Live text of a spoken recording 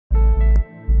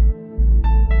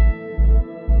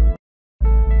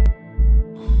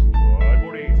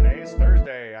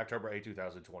October 8,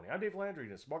 2020. I'm Dave Landry.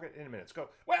 This market in a minute. Let's go.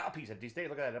 Well, piece at D-State.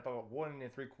 Look at that. Up about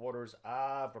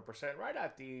 1.75%. Right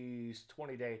at the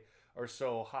 20-day or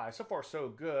so high. So far, so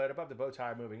good. Above the bow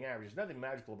tie moving averages. Nothing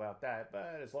magical about that.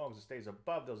 But as long as it stays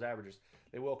above those averages,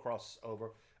 they will cross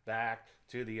over back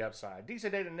to the upside.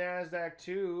 Decent day to NASDAQ,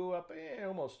 too. Up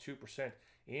almost 2%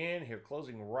 in here.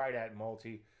 Closing right at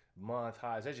multi-month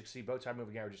highs. As you can see, bow tie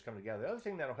moving averages coming together. The other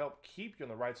thing that'll help keep you on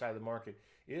the right side of the market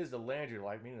is the Landry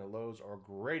light, meaning the lows are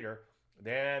greater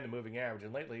than the moving average.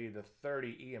 And lately, the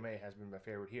 30 EMA has been my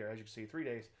favorite here. As you can see, 3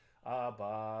 days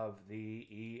above the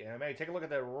EMA. Take a look at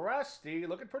the Rusty.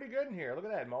 Looking pretty good in here. Look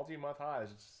at that. Multi-month highs.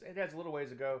 It has a little ways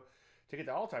to go to get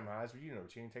to all-time highs, but you know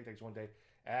routine. Takes one day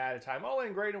at a time. All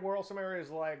in great in the world. Some areas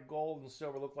like gold and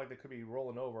silver look like they could be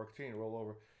rolling over, continue to roll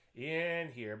over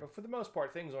in here. But for the most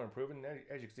part, things are improving.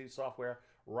 As you can see, software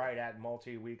right at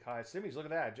multi-week highs. Simmies, look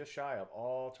at that, just shy of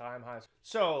all-time highs.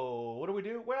 So what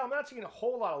do? Well, I'm not seeing a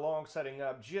whole lot of long setting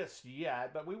up just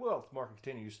yet, but we will if the market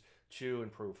continues to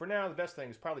improve. For now, the best thing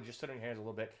is probably just sit on your hands a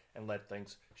little bit and let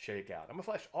things shake out. I'm going to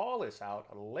flesh all this out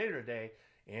later today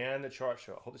in the chart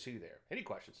show. Hope to see you there. Any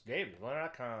questions?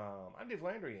 Dave@landry.com. I'm Dave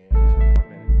Landry, and